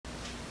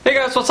Hey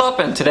guys, what's up?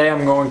 And today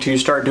I'm going to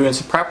start doing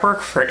some prep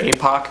work for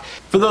APOC.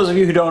 For those of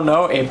you who don't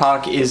know,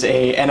 APOC is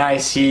a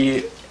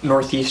NIC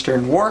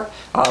Northeastern War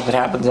that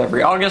happens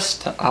every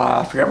August.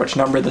 I forget which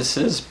number this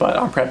is, but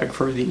I'm prepping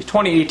for the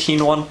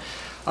 2018 one.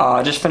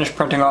 I just finished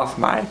printing off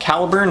my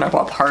Caliburn. I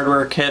bought the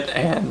hardware kit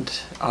and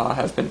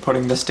have been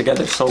putting this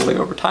together slowly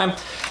over time,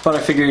 but I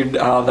figured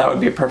that would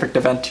be a perfect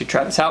event to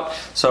try this out.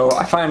 So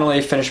I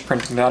finally finished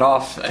printing that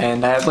off,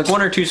 and I have like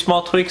one or two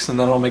small tweaks and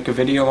then I'll make a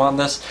video on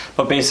this.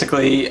 But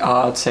basically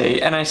it's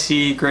a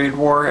NIC grade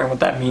war, and what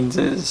that means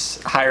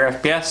is higher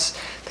FPS.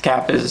 The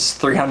cap is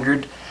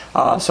 300.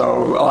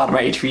 So a lot of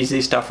my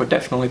HVZ stuff would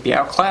definitely be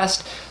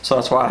outclassed, so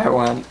that's why I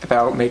went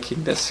about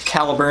making this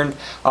Caliburn.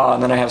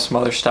 And then I have some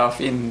other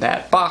stuff in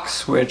that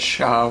box, which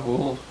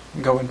will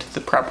go into the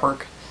prep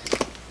work.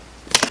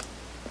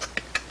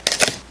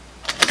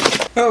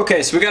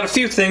 Okay, so we got a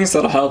few things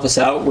that'll help us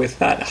out with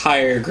that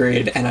higher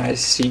grade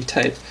NIC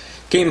type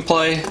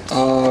gameplay.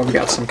 We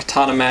got some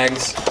Katana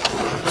mags,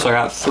 so I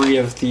got 3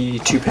 of the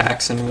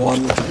 2-packs and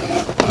 1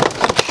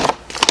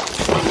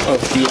 of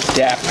the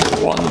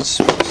adapter ones,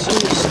 so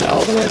just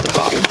all the way at the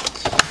bottom.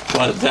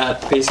 But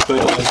that basically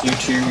allows you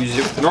to use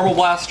it with a normal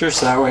blaster,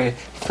 so that way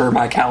for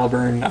my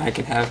Caliburn I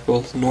can have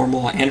both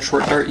normal and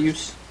short dart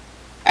use.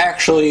 I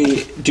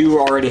actually do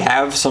already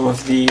have some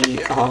of the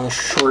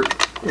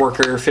short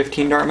worker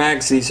 15 dart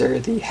mags. These are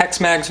the hex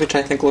mags, which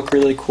I think look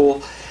really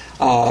cool.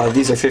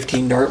 These are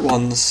 15 dart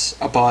ones,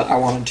 but I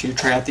wanted to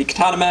try out the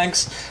Katana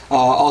mags.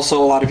 Also,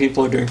 a lot of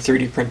people are doing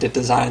 3D printed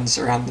designs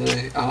around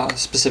the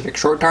specific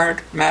short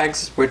dart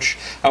mags, which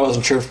I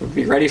wasn't sure if would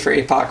be ready for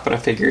APOC, but I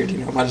figured,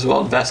 might as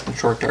well invest in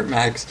short dart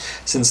mags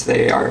since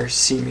they are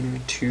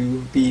seeming to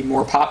be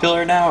more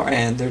popular now,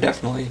 and they're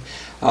definitely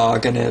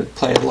going to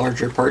play a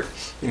larger part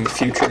in the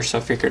future. So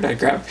I figured I'd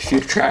grab a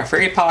few to try for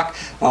APOC,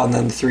 and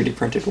then the 3D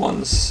printed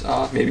ones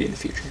maybe in the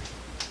future.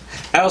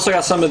 I also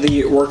got some of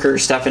the worker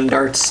Stefan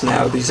darts.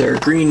 Now these are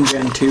green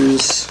Gen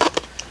 2s,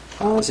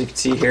 as you can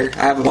see here.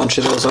 I have a bunch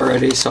of those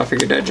already, so I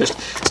figured I'd just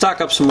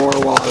stock up some more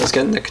while I was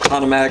getting the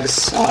Katana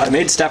mags. I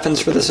made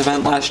Stefans for this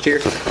event last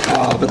year,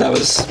 but that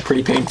was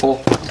pretty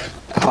painful.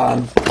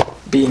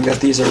 Being that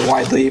these are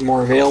widely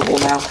more available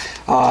now,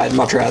 I'd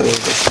much rather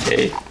just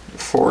pay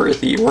for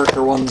the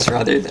worker ones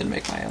rather than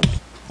make my own.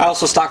 I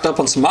also stocked up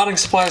on some modding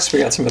supplies. We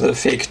got some of the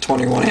fake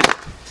 21 amp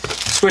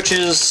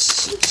switches,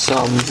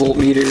 some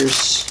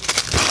voltmeters,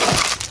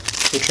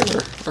 which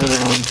are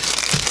around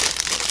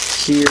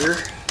here.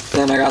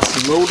 Then I got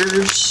some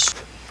motors.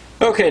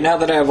 Okay, now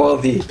that I have all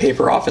the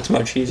paper off, it's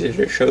much easier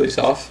to show these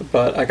off,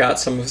 but I got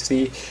some of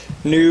the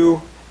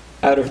new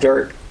out of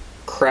dart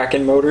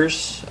Kraken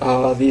motors.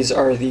 These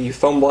are the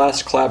Foam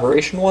Blast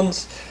collaboration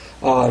ones,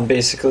 and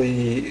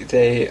basically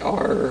they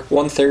are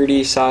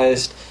 130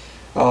 sized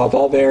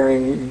ball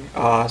bearing,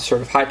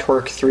 sort of high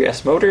torque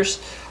 3S motors.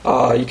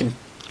 You can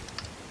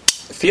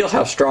feel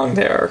how strong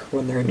they are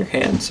when they're in your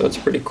hand, so it's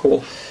pretty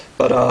cool.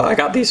 But I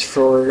got these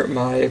for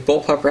my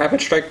Bullpup Rapid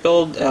Strike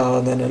build,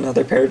 and then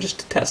another pair just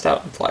to test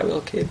out in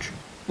flywheel cage.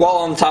 While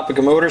on the topic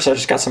of motors, I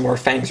just got some more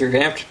Fangs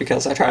revamped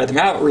because I tried them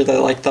out, really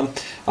liked them,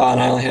 and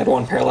I only had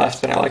 1 pair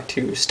left, and I like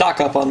to stock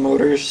up on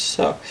motors,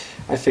 so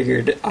I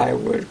figured I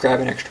would grab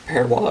an extra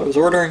pair while I was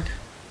ordering.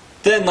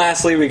 Then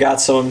lastly, we got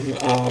some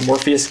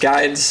Morpheus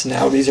guides.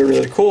 Now these are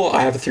really cool.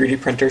 I have a 3D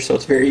printer, so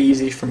it's very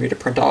easy for me to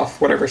print off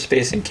whatever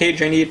space and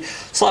cage I need,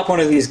 slap one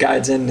of these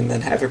guides in, and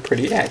then have a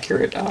pretty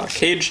accurate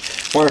cage.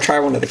 I want to try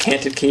one of the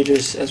canted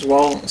cages as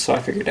well, so I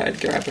figured I'd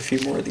grab a few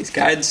more of these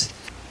guides.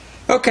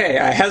 Okay,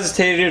 I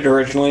hesitated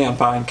originally on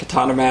buying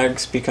Katana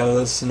mags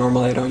because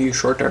normally I don't use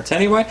short darts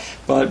anyway,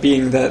 but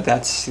being that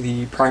that's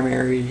the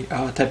primary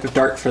type of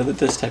dart for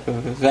this type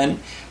of event,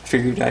 I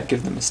figured I'd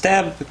give them a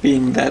stab.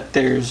 Being that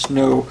there's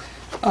no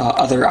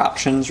other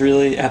options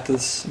really at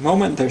this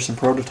moment. There's some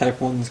prototype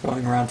ones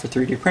going around for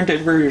 3D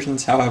printed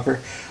versions,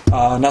 however,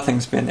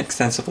 nothing's been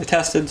extensively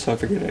tested, so I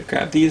figured I'd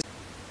grab these.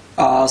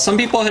 Some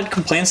people had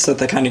complaints that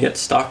they kind of get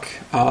stuck.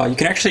 You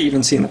can actually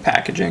even see in the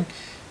packaging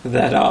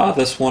that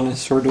this one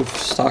is sort of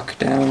stuck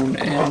down,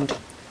 and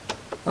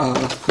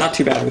not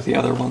too bad with the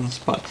other ones,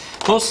 but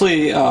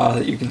mostly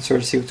you can sort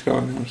of see what's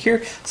going on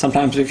here.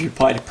 Sometimes if you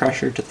applied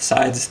pressure to the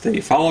sides,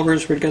 the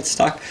followers would get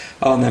stuck,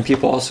 and then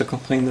people also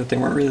complained that they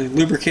weren't really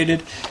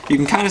lubricated. You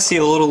can kind of see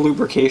a little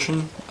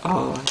lubrication.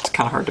 It's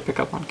kind of hard to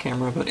pick up on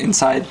camera, but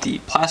inside the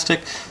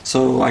plastic,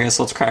 so I guess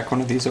let's crack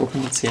one of these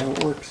open and see how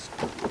it works.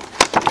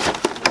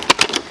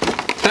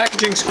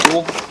 Packaging's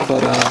cool,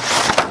 but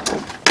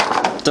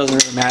it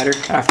doesn't really matter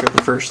after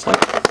the first like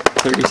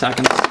 30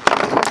 seconds.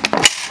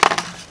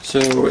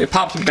 So it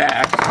pops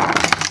back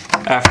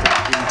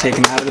after being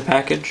taken out of the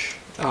package.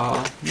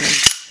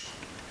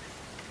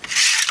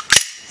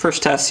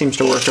 First test seems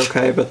to work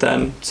okay, but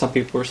then some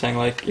people were saying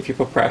like if you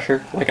put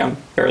pressure, like I'm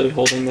barely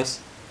holding this,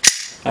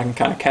 I can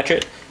kind of catch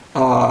it.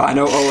 I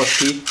know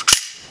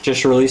OFP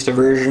just released a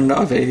version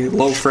of a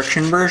low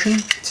friction version,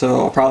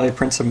 so I'll probably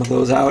print some of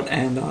those out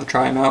and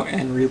try them out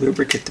and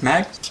re-lubricate the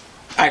mags.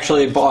 I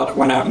actually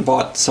went out and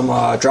bought some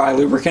dry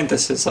lubricant.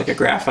 This is like a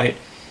graphite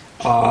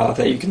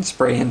that you can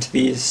spray into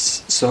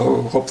these,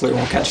 so hopefully it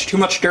won't catch too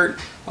much dirt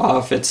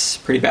if it's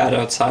pretty bad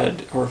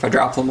outside or if I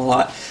drop them a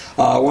lot.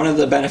 One of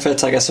the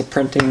benefits, I guess, of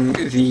printing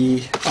the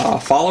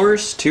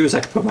followers too is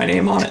I can put my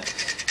name on it,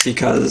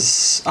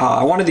 because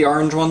I wanted the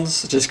orange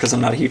ones just because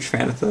I'm not a huge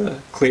fan of the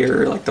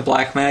clear, like the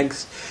black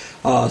mags.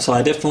 So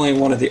I definitely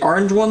wanted the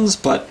orange ones,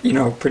 but you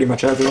know, pretty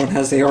much everyone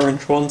has the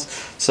orange ones,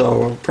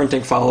 so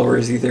printing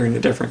followers either in a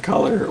different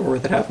color or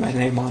that have my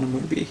name on them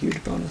would be a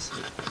huge bonus.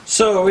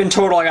 So in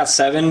total I got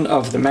 7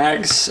 of the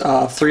mags,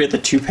 3 of the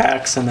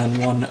 2-packs, and then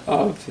 1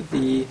 of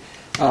the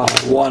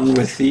one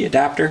with the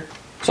adapter.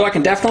 So I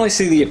can definitely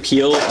see the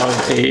appeal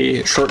of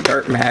a short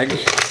dart mag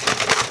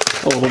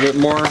a little bit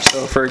more.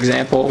 So for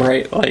example,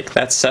 right, like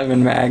that's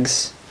 7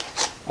 mags,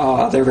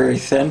 they're very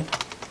thin.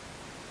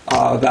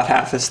 About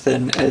half as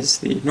thin as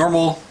the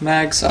normal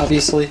mags,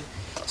 obviously.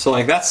 So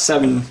like that's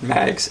 7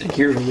 mags, and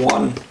here's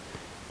 1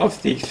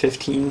 of the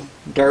 15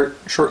 dart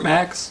short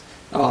mags.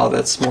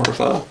 That's more of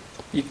a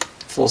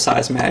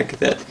full-size mag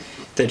that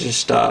they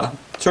just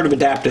sort of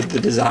adapted the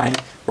design,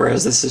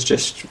 whereas this is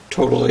just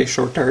totally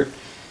short dart.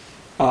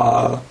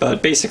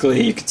 But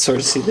basically you can sort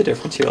of see the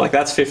difference here. Like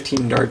that's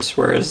 15 darts,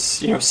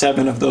 whereas, you know,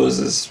 7 of those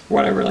is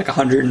whatever, like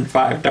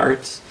 105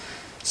 darts.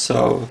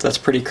 So that's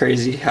pretty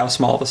crazy how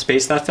small of a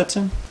space that fits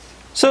in.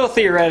 So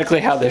theoretically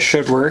how this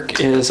should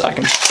work is I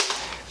can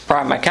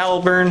prime my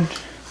Caliburn,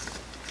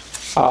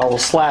 we'll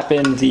slap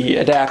in the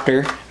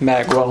adapter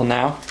mag well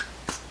now.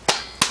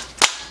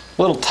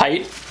 A little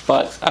tight,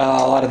 but a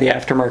lot of the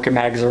aftermarket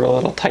mags are a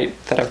little tight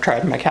that I've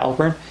tried in my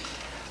Caliburn.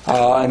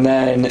 And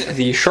then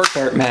the short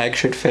dart mag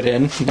should fit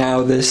in.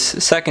 Now this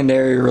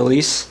secondary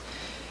release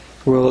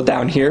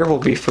down here will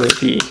be for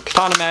the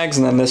Katana mags,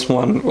 and then this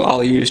one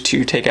I'll use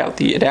to take out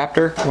the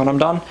adapter when I'm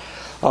done.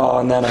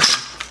 And then I can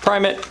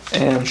prime it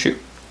and shoot.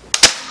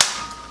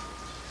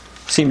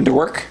 Seemed to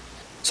work.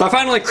 So I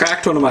finally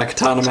cracked one of my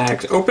Katana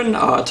mags open.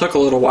 It took a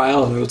little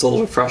while and it was a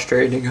little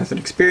frustrating as an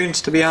experience,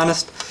 to be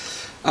honest.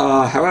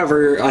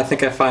 However, I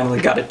think I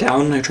finally got it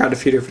down. I tried a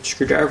few different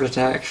screwdrivers.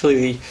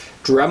 Actually, the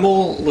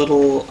Dremel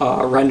little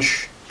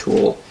wrench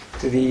tool,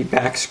 the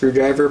back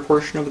screwdriver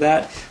portion of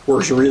that,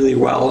 works really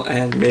well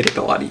and made it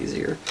a lot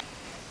easier.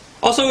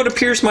 Also, it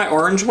appears my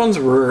orange ones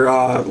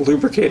were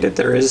lubricated.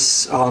 There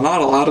is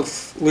not a lot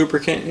of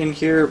lubricant in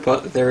here,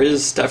 but there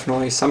is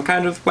definitely some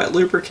kind of wet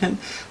lubricant.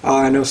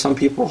 I know some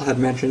people had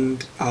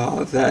mentioned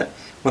that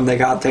when they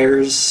got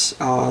theirs,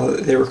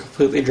 they were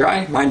completely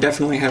dry. Mine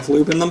definitely have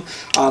lube in them.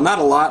 Not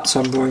a lot, so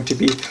I'm going to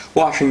be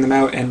washing them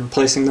out and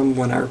replacing them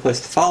when I replace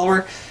the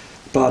follower.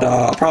 But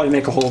I'll probably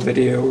make a whole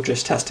video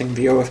just testing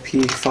the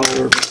OFP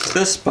follower versus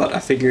this, but I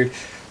figured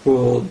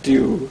we'll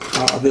do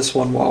this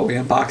one while we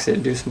unbox it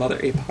and do some other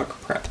APOC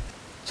prep.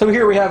 So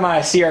here we have my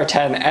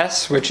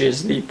CR10S, which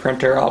is the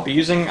printer I'll be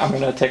using. I'm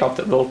going to take off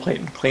the little plate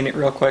and clean it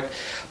real quick.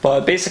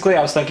 But basically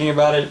I was thinking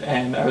about it,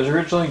 and I was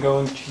originally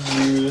going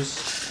to use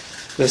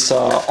this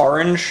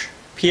orange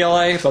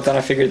PLA, but then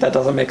I figured that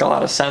doesn't make a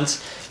lot of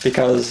sense,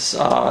 because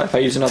if I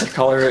use another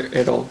color,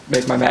 it'll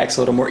make my mags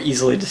a little more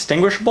easily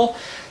distinguishable.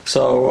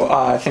 So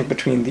I think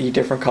between the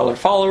different color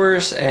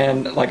followers,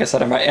 and like I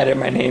said, I might edit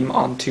my name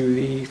onto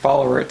the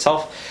follower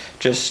itself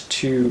just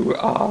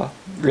to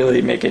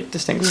really make it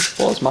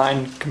distinguishable as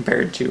mine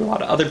compared to a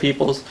lot of other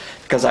people's,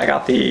 because I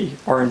got the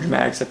orange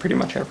mags that pretty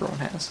much everyone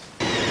has.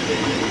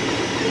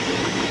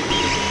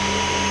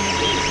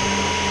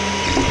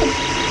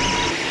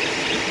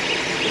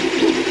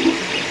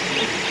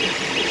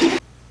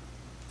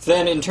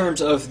 Then in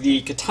terms of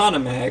the Katana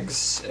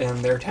mags and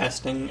their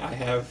testing, I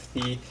have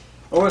the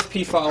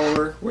OFP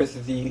follower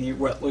with the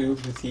wet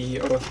lube, the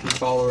OFP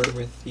follower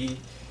with the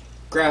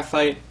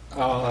graphite,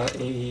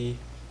 a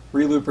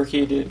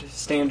relubricated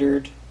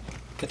standard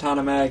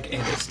Katana mag,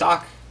 and a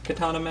stock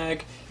Katana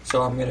mag.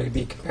 So I'm going to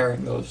be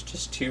comparing those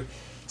just to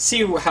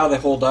see how they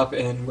hold up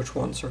and which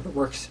one sort of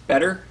works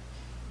better.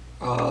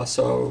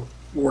 So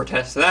we'll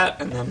test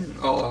that, and then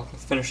I'll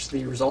finish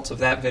the results of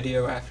that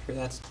video after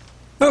that's.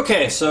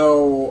 Okay,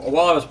 so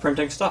while I was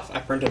printing stuff, I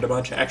printed a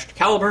bunch of extra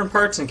Caliburn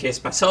parts in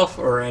case myself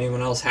or anyone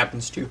else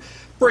happens to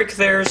break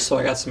theirs. So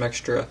I got some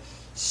extra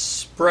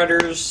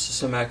spreaders,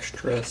 some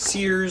extra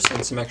sears,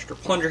 and some extra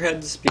plunger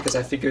heads, because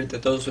I figured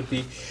that those would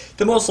be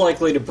the most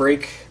likely to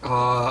break.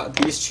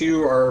 These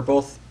two are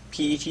both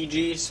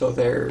PETG, so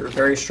they're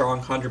very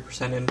strong, 100%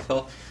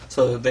 infill,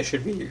 so they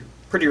should be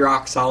pretty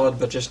rock solid,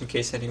 but just in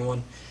case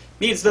anyone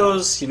needs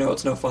those, you know,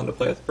 it's no fun to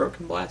play with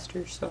broken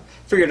blasters, so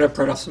I figured I'd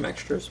print off some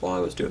extras while I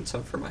was doing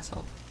some for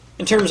myself.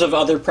 In terms of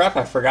other prep,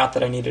 I forgot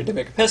that I needed to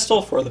make a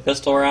pistol for the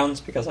pistol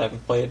rounds, because I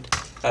haven't played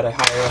at a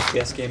higher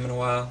FPS game in a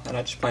while, and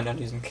I just planned on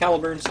using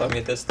Caliburn, so I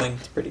made this thing.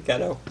 It's pretty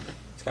ghetto.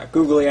 It's got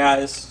googly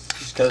eyes,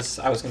 just because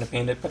I was going to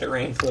paint it, but it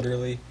rained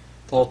literally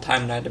the whole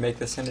time, and I had to make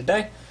this in a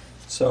day.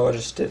 So I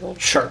just did a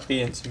little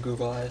Sharpie and some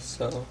Google Eyes,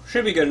 so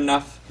should be good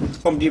enough.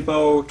 Home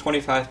Depot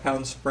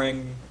 25-pound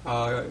spring,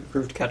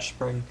 improved catch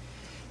spring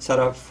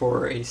setup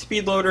for a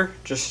speed loader.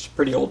 Just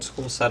pretty old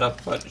school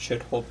setup, but it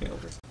should hold me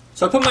over.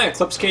 So I put my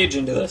Eclipse cage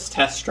into this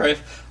test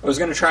strife. I was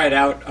going to try it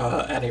out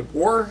at a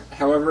war,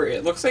 however,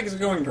 it looks like it's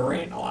going to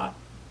rain a lot.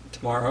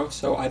 tomorrow,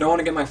 so I don't want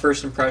to get my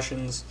first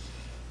impressions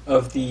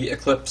of the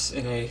Eclipse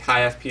in a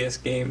high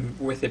FPS game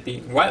with it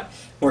being wet.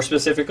 More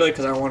specifically,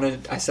 because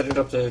I set it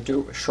up to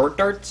do short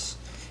darts,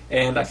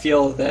 and I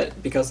feel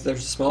that because there's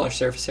a smaller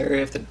surface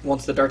area,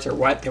 once the darts are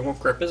wet, they won't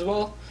grip as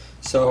well.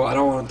 So I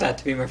don't want that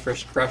to be my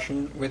first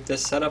impression with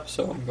this setup,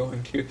 so I'm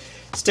going to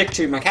stick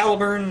to my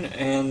Caliburn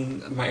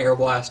and my air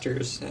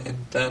blasters, and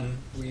then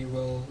we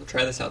will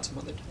try this out some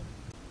other time.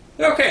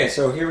 Okay,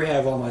 so here we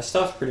have all my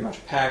stuff pretty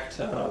much packed,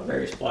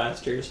 various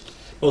blasters.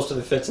 Most of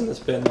it fits in this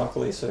bin,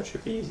 luckily, so it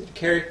should be easy to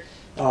carry.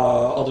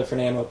 All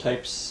different ammo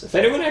types. If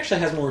anyone actually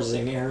has more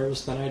Zing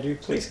arrows than I do,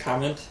 please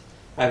comment.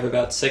 I have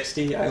about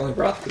 60. I only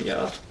brought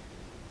the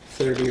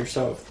 30 or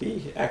so of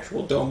the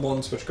actual dome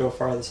ones, which go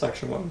far the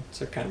section one,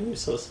 so kind of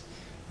useless.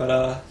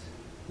 But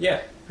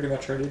yeah, pretty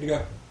much ready to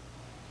go.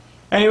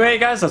 Anyway,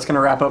 guys, that's going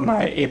to wrap up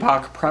my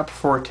APOC prep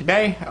for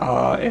today.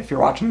 If you're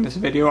watching this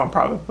video, I'm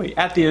probably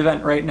at the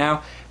event right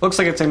now. Looks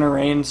like it's going to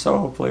rain, so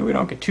hopefully we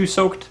don't get too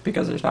soaked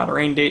because there's not a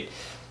rain date.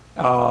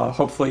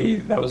 Hopefully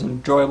that was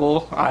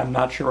enjoyable. I'm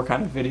not sure what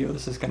kind of video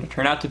this is going to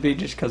turn out to be,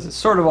 just because it's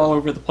sort of all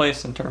over the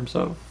place in terms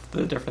of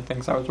the different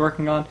things I was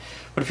working on.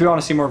 But if you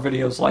want to see more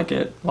videos like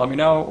it, let me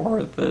know,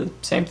 or the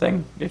same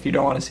thing, if you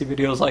don't want to see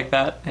videos like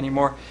that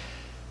anymore,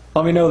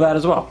 let me know that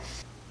as well.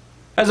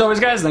 As always,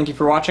 guys, thank you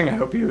for watching. I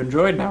hope you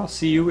enjoyed, and I'll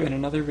see you in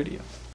another video.